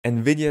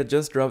Nvidia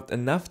just dropped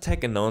enough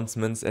tech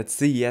announcements at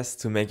CES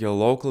to make your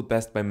local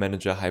Best Buy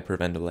manager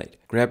hyperventilate.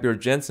 Grab your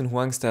Jensen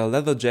Huang style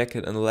leather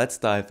jacket and let's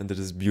dive into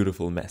this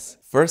beautiful mess.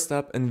 First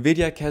up,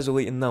 Nvidia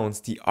casually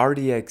announced the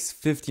RTX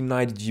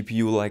 5090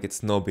 GPU like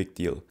it's no big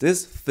deal.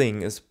 This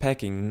thing is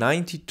packing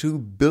 92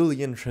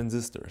 billion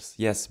transistors.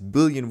 Yes,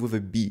 billion with a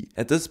B.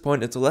 At this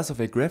point it's less of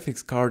a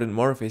graphics card and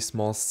more of a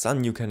small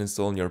sun you can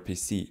install on your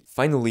PC.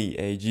 Finally,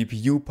 a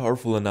GPU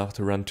powerful enough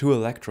to run 2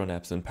 Electron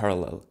apps in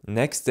parallel.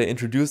 Next, they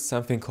introduced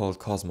something called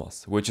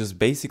Cosmos, which is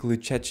basically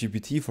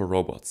ChatGPT for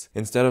robots.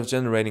 Instead of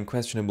generating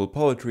questionable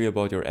poetry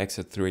about your ex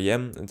at 3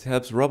 AM, it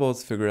helps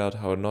robots figure out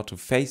how not to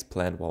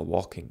faceplant while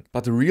walking.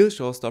 But the real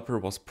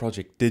showstopper was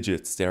Project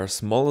Digits, their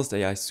smallest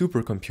AI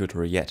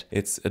supercomputer yet.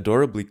 It's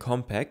adorably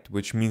compact,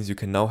 which means you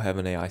can now have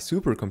an AI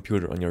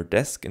supercomputer on your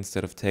desk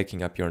instead of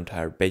taking up your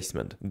entire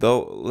basement.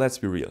 Though, let's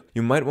be real,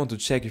 you might want to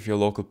check if your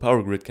local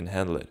power grid can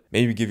handle it.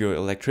 Maybe give your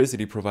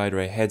electricity provider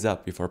a heads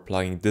up before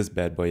plugging this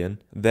bad boy in.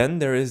 Then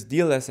there is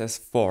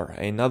DLSS4,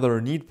 another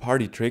neat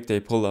party trick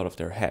they pulled out of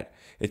their head.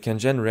 It can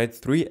generate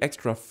 3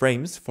 extra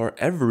frames for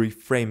every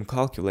frame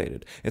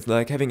calculated. It's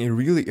like having a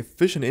really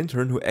efficient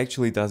intern who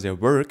actually does their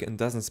work and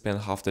doesn't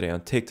spend half the day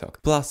on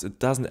TikTok. Plus, it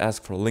doesn't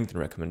ask for LinkedIn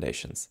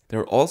recommendations.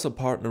 They're also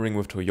partnering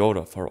with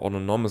Toyota for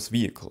autonomous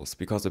vehicles,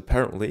 because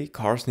apparently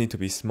cars need to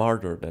be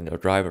smarter than their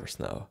drivers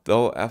now.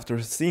 Though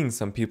after seeing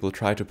some people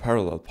try to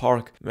parallel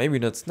park, maybe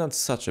that's not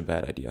such a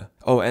bad idea.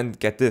 Oh, and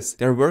get this,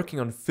 they're working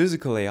on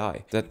physical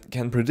AI that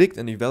can predict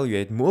and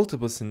evaluate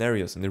multiple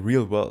scenarios in the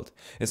real world.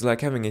 It's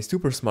like having a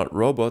super smart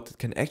robot that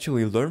can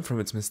actually learn from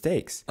its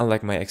mistakes,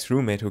 unlike my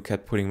ex-roommate who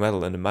kept putting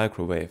metal in the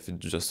microwave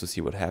just to see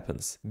what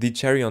happens. The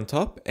cherry on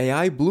top,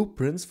 AI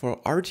blueprints for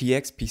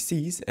RTX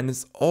PCs, and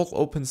it's all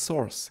open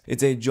source.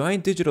 It's a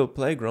giant digital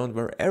playground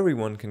where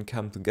everyone can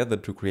come together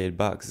to create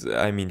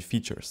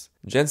features.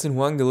 Jensen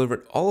Huang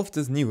delivered all of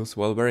this news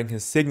while wearing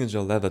his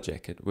signature leather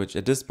jacket, which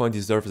at this point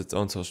deserves its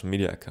own social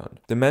media account.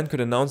 The man could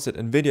announce that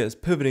Nvidia is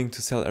pivoting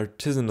to sell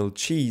artisanal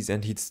cheese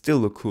and he'd still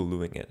look cool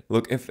doing it.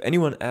 Look, if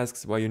anyone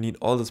asks why you need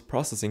all this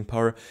processing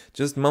power,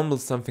 just mumble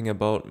something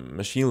about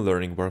machine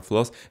learning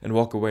workflows and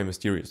walk away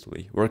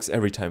mysteriously. Works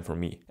every time for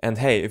me. And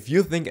hey, if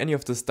you think any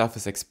of this stuff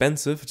is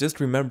expensive, just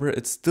remember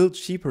it's still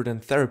cheaper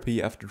than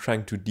therapy after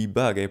trying to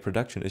debug a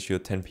production issue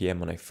at 10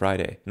 PM on a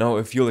Friday. Now,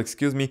 if you'll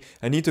excuse me,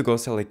 I need to go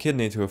sell a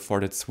kidney to afford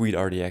its sweet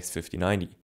RTX 5090.